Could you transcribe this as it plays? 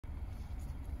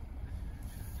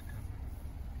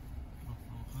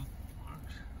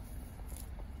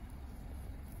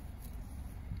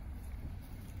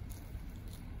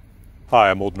Hi,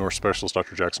 I'm Old Norse Specialist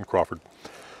Dr. Jackson Crawford.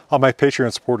 On my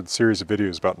Patreon-supported series of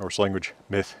videos about Norse language,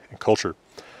 myth, and culture,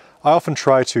 I often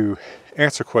try to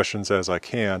answer questions as I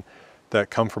can that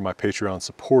come from my Patreon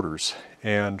supporters.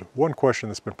 And one question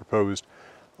that's been proposed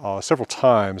several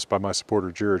times by my supporter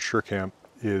Jared Sherkamp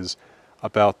is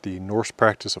about the Norse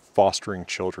practice of fostering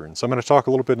children. So I'm going to talk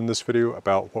a little bit in this video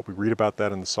about what we read about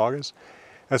that in the sagas,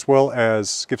 as well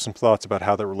as give some thoughts about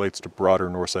how that relates to broader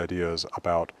Norse ideas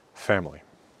about family.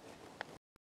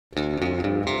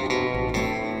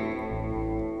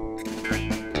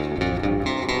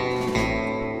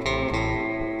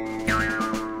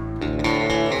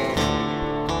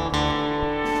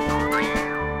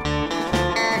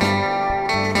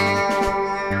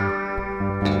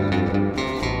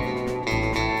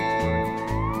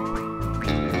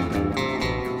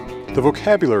 The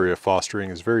vocabulary of fostering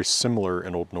is very similar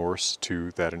in Old Norse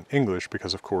to that in English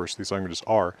because, of course, these languages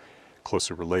are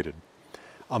closely related.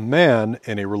 A man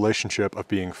in a relationship of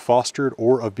being fostered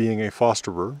or of being a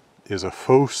fosterer is a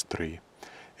fostri,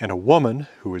 and a woman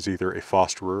who is either a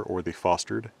fosterer or the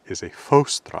fostered is a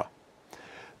fostra.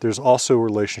 There's also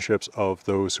relationships of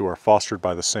those who are fostered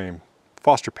by the same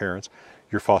foster parents,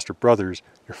 your foster brothers,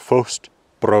 your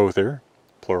fostbrother,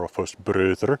 plural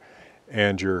fostbröder,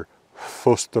 and your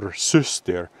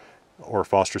fostersyster, or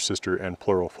foster sister, and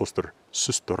plural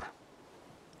fostersyster.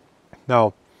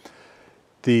 Now,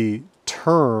 the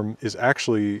term is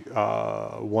actually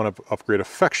one of great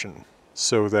affection,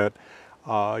 so that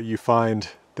you find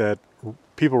that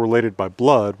people related by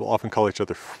blood will often call each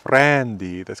other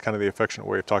frandi. That's kind of the affectionate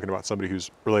way of talking about somebody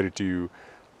who's related to you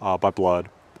by blood.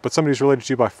 But somebody who's related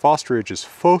to you by fosterage is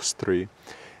fostri,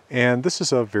 and this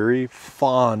is a very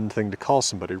fond thing to call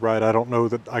somebody, right? I don't know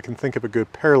that I can think of a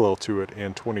good parallel to it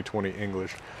in 2020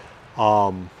 English.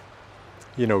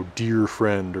 You know, dear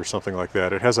friend or something like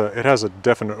that. It has a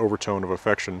definite overtone of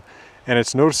affection, and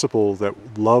it's noticeable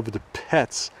that loved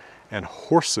pets and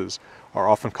horses are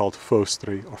often called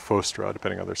fostri or fostra,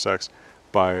 depending on their sex,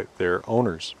 by their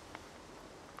owners.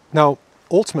 Now,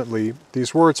 ultimately,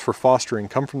 these words for fostering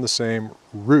come from the same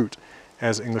root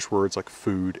as English words like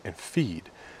food and feed.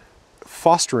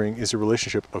 Fostering is a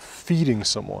relationship of feeding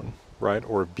someone, right,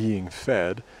 or being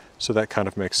fed. So that kind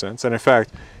of makes sense. And in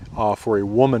fact, for a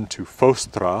woman to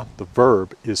fostra, the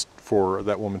verb is for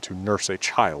that woman to nurse a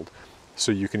child.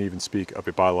 So you can even speak of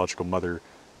a biological mother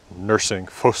nursing,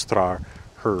 fostrar,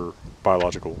 her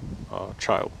biological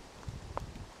child.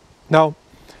 Now,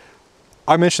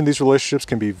 I mentioned these relationships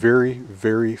can be very,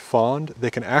 very fond.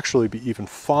 They can actually be even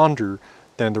fonder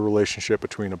than the relationship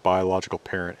between a biological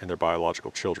parent and their biological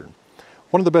children.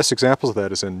 One of the best examples of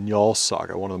that is in Njál's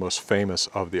saga, one of the most famous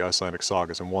of the Icelandic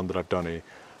sagas, and one that I've done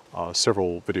a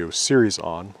several video series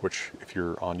on, which if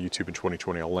you're on YouTube in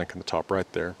 2020, I'll link in the top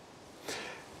right there.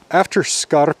 After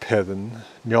Skarphedin,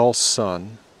 Njál's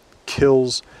son,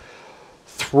 kills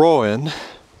Thróin,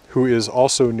 who is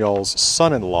also Njál's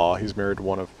son-in-law. He's married to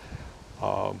one of,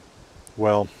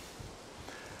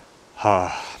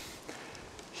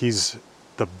 he's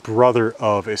the brother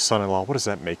of a son-in-law. What does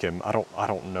that make him? I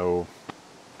don't know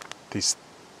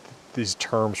these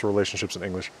terms for relationships in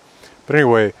English. But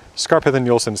anyway, Skarphedin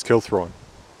Njálsson has killed Thróin.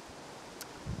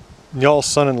 Njál's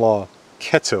son-in-law,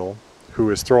 Ketil, who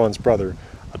is Thróin's brother,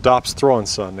 adopts Thróin's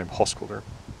son named Höskuldr.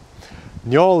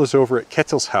 Njál is over at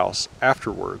Ketil's house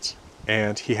afterwards,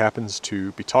 and he happens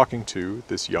to be talking to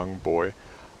this young boy,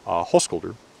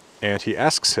 Höskuldr, and he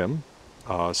asks him,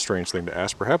 a strange thing to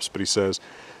ask perhaps, but he says,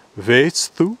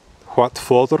 "Veist þú what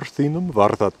fader þínum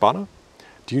varð að bana?"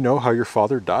 Do you know how your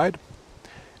father died?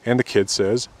 And the kid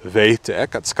says, "Veit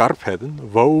ek at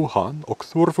Skarphedin vó hann og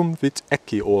þurfum vit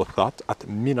ekki ó það at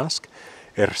minnast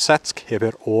setsk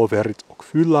hefur óverið og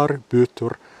fullar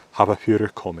butur hafa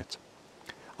fyrirkomið."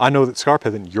 I know that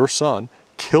Skarphedin, your son,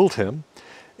 killed him,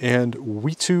 and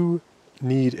we too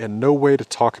need in no way to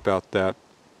talk about that,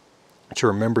 to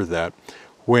remember that,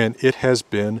 when it has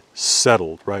been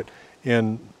settled, right?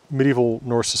 In medieval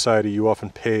Norse society, you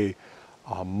often pay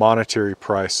a monetary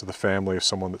price to the family of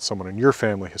someone that someone in your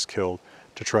family has killed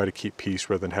to try to keep peace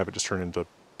rather than have it just turn into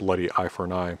bloody eye for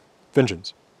an eye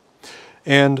vengeance.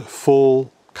 And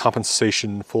full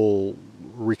compensation, full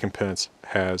recompense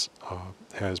has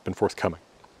been forthcoming.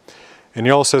 And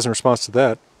Njál says in response to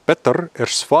that, "Better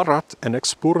svarat en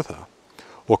expurða,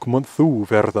 og munt þú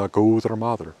verða góður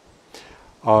maður."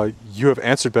 You have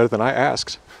answered better than I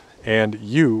asked, and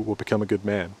you will become a good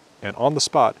man. And on the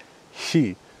spot,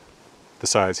 he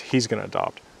decides he's going to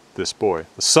adopt this boy,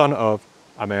 the son of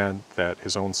a man that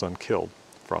his own son killed,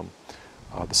 from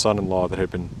the son-in-law that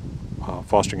had been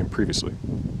fostering him previously.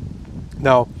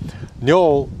 Now,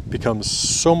 Njol becomes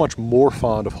so much more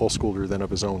fond of Höskuldur than of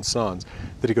his own sons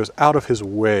that he goes out of his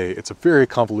way. It's a very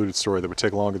convoluted story that would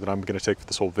take longer than I'm going to take for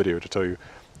this whole video to tell you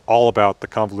all about the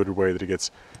convoluted way that he gets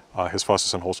his foster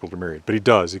son Höskuldur married. But he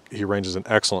does. He arranges an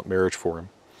excellent marriage for him.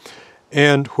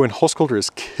 And when Höskuldur is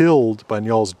killed by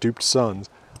Njol's duped sons,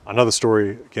 another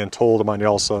story, again, told in my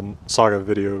Njal son saga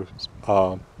video,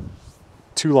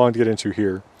 too long to get into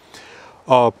here,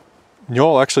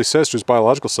 Njol actually says to his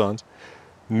biological sons,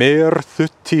 Mer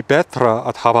þutti betra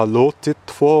að hafa lotið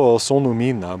tvo sonu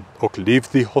mína og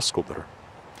lifði Höskuldur.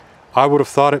 I would have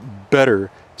thought it better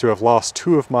to have lost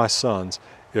 2 of my sons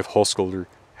if Höskuldur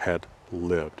had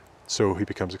lived. So he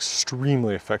becomes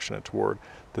extremely affectionate toward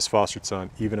this fostered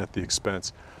son, even at the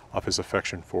expense of his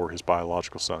affection for his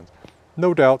biological sons.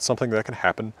 No doubt something that can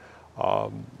happen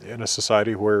in a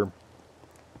society where,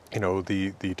 you know,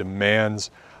 the demands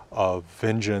of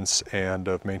vengeance and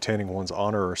of maintaining one's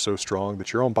honor are so strong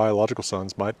that your own biological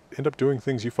sons might end up doing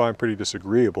things you find pretty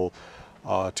disagreeable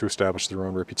to establish their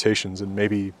own reputations, and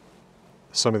maybe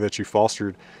somebody that you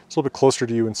fostered is a little bit closer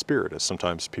to you in spirit, as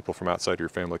sometimes people from outside your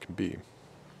family can be.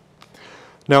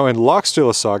 Now in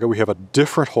Laxdæla saga we have a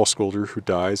different Höskuldur who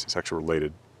dies. He's actually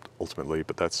related ultimately,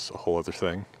 but that's a whole other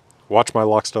thing. Watch my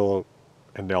Laxdæla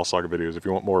and Njal saga videos if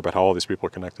you want more about how all these people are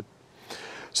connected.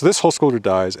 So this Höskuldur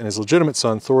dies, and his legitimate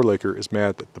son, Thorleikr, is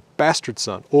mad that the bastard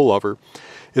son, Olavr,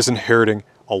 is inheriting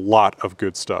a lot of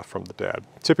good stuff from the dad.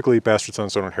 Typically, bastard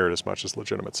sons don't inherit as much as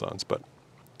legitimate sons, but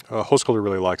Höskuldur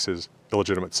really likes his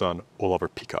illegitimate son, Olavr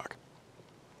Peacock.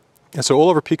 And so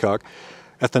Olavr Peacock,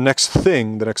 at the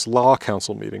next law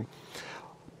council meeting,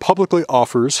 publicly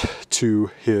offers to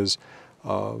his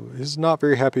not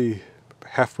very happy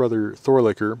half-brother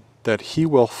Thorleikr that he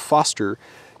will foster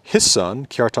his son,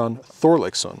 Kjartan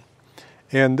Thorleiksson.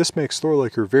 And this makes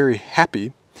Thorleikr very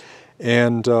happy,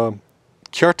 and Olavr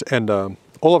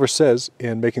says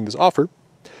in making this offer,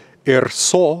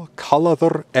 so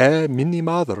kallaður minni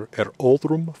maður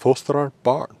oldrum fostrar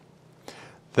barn.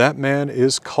 That man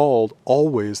is called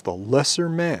always the lesser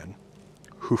man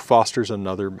who fosters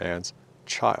another man's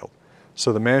child.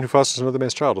 So the man who fosters another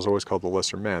man's child is always called the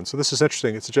lesser man. So this is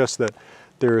interesting. It suggests that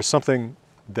there is something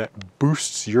that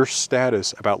boosts your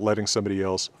status about letting somebody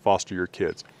else foster your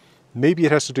kids. Maybe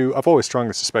it has to do, I've always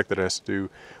strongly suspect that it has to do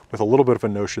with a little bit of a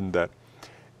notion that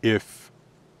if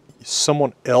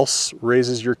someone else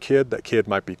raises your kid, that kid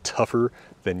might be tougher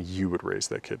than you would raise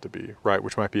that kid to be, right?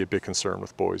 Which might be a big concern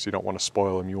with boys. You don't want to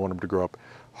spoil them, you want them to grow up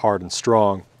hard and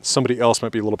strong. Somebody else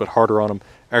might be a little bit harder on them,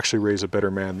 actually raise a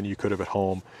better man than you could have at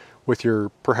home with your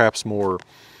perhaps more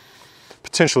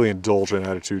potentially indulgent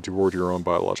attitude toward your own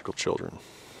biological children.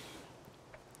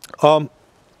 Let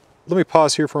me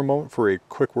pause here for a moment for a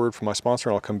quick word from my sponsor,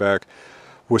 and I'll come back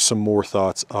with some more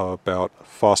thoughts about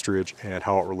fosterage and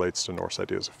how it relates to Norse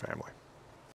ideas of family.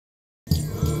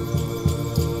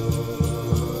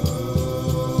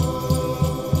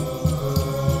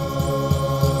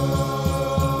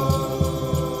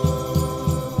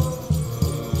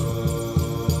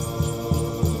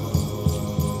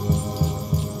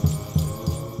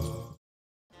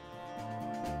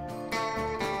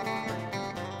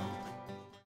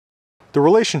 The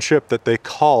relationship that they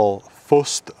call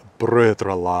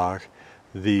fóstbrødralag,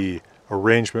 the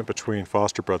arrangement between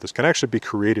foster brothers, can actually be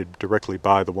created directly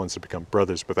by the ones that become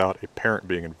brothers without a parent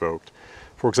being invoked.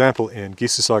 For example, in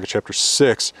Gisli Saga chapter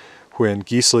 6, when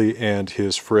Gisli and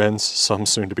his friends, some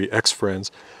soon to be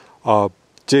ex-friends,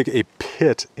 dig a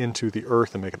pit into the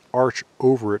earth and make an arch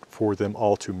over it for them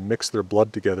all to mix their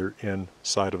blood together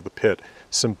inside of the pit,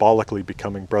 symbolically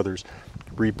becoming brothers,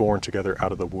 reborn together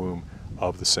out of the womb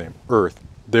of the same earth.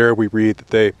 There we read that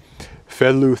they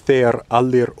fellu þeir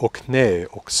allir og kne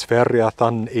og sverja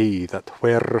þann eið að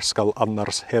hver skal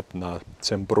annars hefna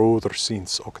sem bróður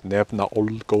síns og nefna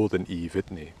olgóðin í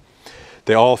vitni.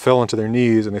 They all fell into their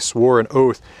knees and they swore an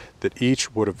oath that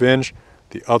each would avenge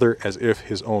the other as if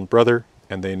his own brother,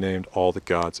 and they named all the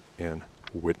gods in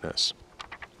witness.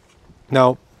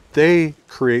 Now, they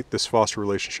create this foster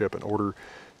relationship in order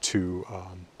to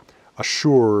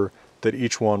assure that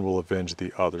each one will avenge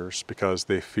the others, because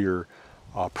they fear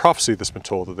prophecy that's been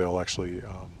told that there'll actually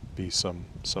be some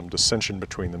dissension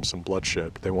between them, some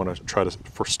bloodshed. They want to try to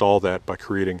forestall that by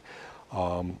creating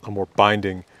a more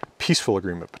binding, peaceful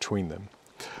agreement between them.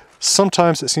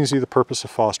 Sometimes it seems to be the purpose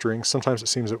of fostering. Sometimes it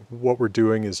seems that what we're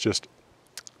doing is just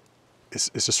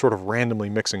sort of randomly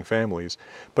mixing families.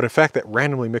 But in fact, that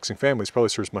randomly mixing families probably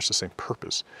serves much the same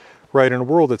purpose. Right, in a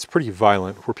world that's pretty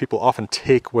violent, where people often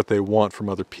take what they want from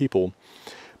other people,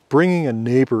 bringing a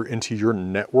neighbor into your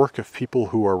network of people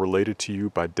who are related to you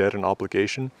by debt and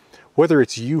obligation, whether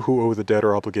it's you who owe the debt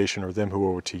or obligation or them who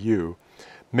owe it to you,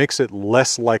 makes it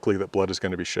less likely that blood is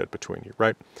going to be shed between you,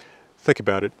 right? Think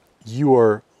about it. You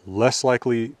are less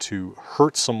likely to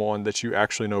hurt someone that you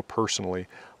actually know personally,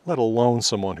 let alone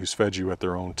someone who's fed you at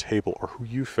their own table or who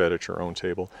you fed at your own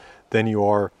table, than you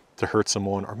are to hurt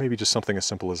someone, or maybe just something as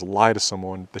simple as lie to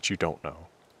someone that you don't know,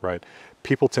 right?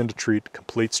 People tend to treat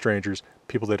complete strangers,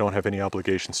 people they don't have any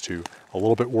obligations to, a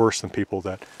little bit worse than people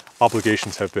that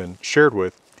obligations have been shared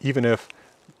with, even if,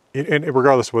 and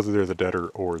regardless of whether they're the debtor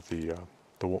or the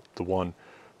one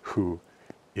who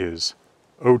is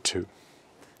owed to.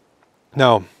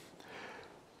 Now,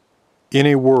 in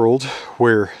a world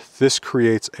where this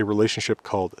creates a relationship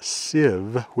called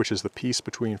Siv, which is the peace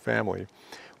between family,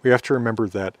 we have to remember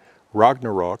that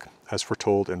Ragnarok, as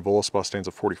foretold in Völuspá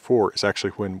stanza 44, is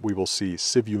actually when we will see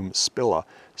Sivium spilla,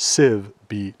 Siv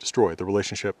be destroyed, the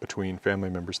relationship between family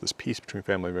members, this peace between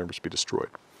family members be destroyed.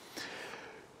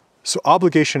 So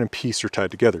obligation and peace are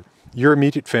tied together. Your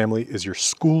immediate family is your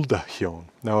skuldahjón.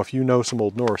 Now, if you know some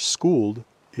Old Norse, skuld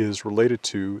is related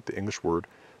to the English word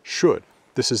should.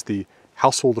 This is the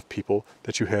household of people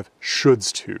that you have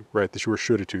shoulds to, right? That you are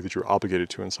shoulded to, that you're obligated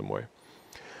to in some way.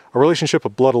 A relationship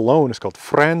of blood alone is called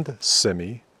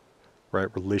frændssemi, right?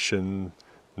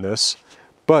 Relationness.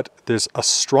 But there's a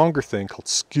stronger thing called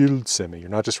skyldsemi. You're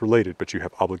not just related, but you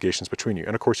have obligations between you.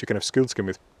 And of course, you can have skyldsemi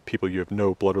with people you have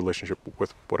no blood relationship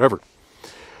with, whatever.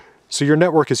 So your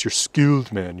network is your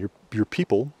skilled men, your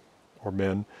people, or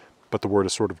men, but the word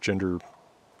is sort of gender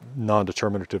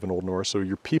non-determinative in Old Norse. So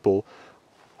your people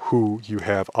who you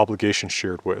have obligations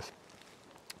shared with.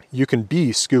 You can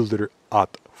be skylder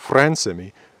at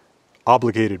frændssemi,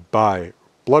 obligated by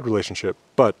blood relationship,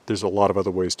 but there's a lot of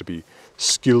other ways to be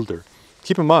skylder.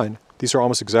 Keep in mind, these are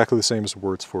almost exactly the same as the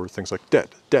words for things like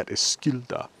debt. Debt is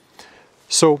skylda.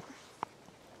 So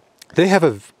they have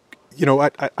a, you know,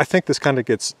 I think this kind of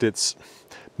gets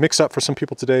mixed up for some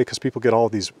people today because people get all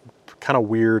these kind of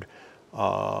weird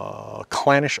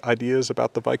clannish ideas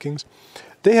about the Vikings.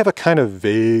 They have a kind of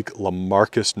vague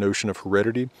Lamarckist notion of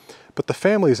heredity, but the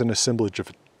family is an assemblage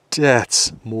of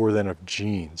debts more than of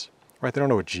genes, right? They don't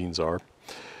know what genes are.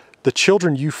 The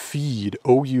children you feed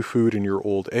owe you food in your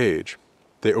old age.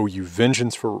 They owe you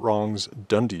vengeance for wrongs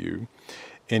done to you,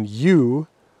 and you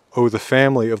owe the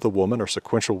family of the woman or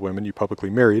sequential women you publicly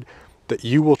married that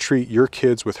you will treat your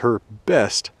kids with her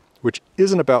best, which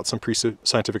isn't about some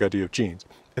pre-scientific idea of genes.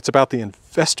 It's about the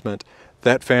investment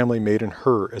that family made in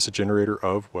her as a generator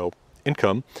of, well,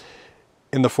 income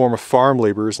in the form of farm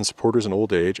laborers and supporters in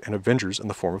old age and avengers in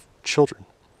the form of children.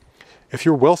 If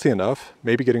you're wealthy enough,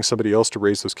 maybe getting somebody else to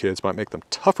raise those kids might make them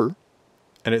tougher,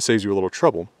 and it saves you a little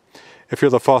trouble. If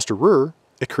you're the fosterer,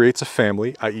 it creates a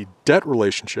family, i.e. debt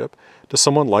relationship, to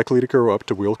someone likely to grow up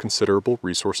to wield considerable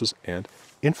resources and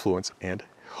influence and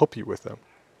help you with them.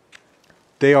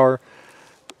 They are,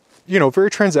 you know, very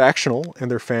transactional in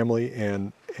their family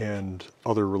and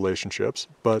other relationships,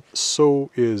 but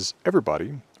so is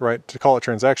everybody, right? To call it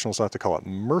transactional is not to call it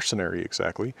mercenary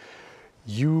exactly.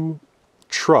 You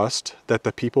trust that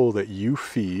the people that you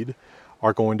feed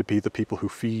are going to be the people who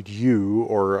feed you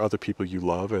or other people you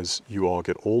love as you all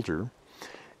get older.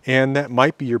 And that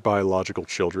might be your biological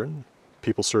children.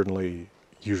 People certainly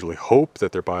usually hope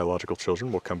that their biological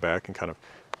children will come back and kind of,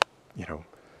 you know,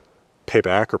 pay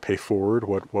back or pay forward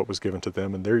what was given to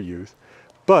them in their youth.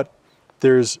 But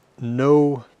there's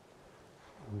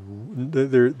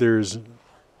there's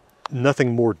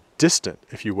nothing more distant,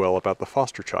 if you will, about the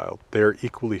foster child. They are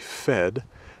equally fed.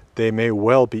 They may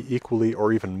well be equally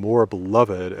or even more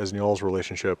beloved, as Njál's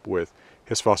relationship with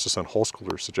his foster son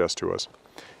Höskuldur suggests to us.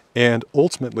 And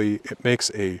ultimately, it makes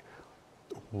a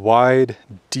wide,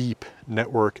 deep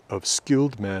network of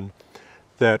skilled men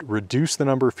that reduce the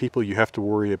number of people you have to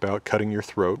worry about cutting your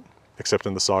throat, except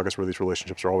in the sagas where these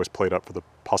relationships are always played up for the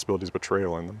possibilities of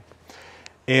betrayal in them,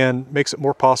 and makes it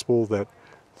more possible that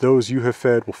those you have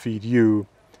fed will feed you,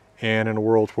 and in a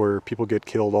world where people get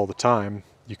killed all the time,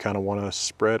 you kind of want to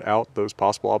spread out those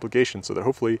possible obligations so that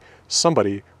hopefully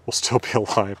somebody will still be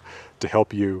alive to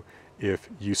help you if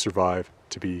you survive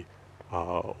to be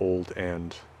old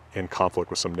and in conflict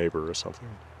with some neighbor or something.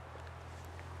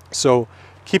 So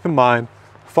keep in mind,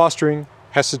 fostering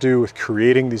has to do with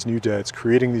creating these new debts,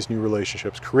 creating these new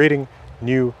relationships, creating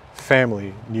new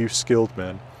family, new skilled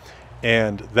men,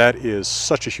 and that is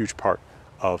such a huge part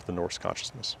of the Norse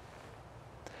consciousness.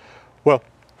 Well,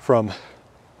 from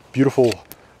beautiful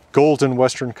golden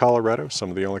western Colorado, some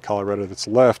of the only Colorado that's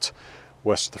left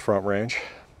west of the Front Range,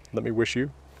 let me wish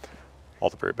you all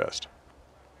the very best.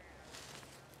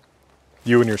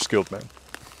 You and your skilled men.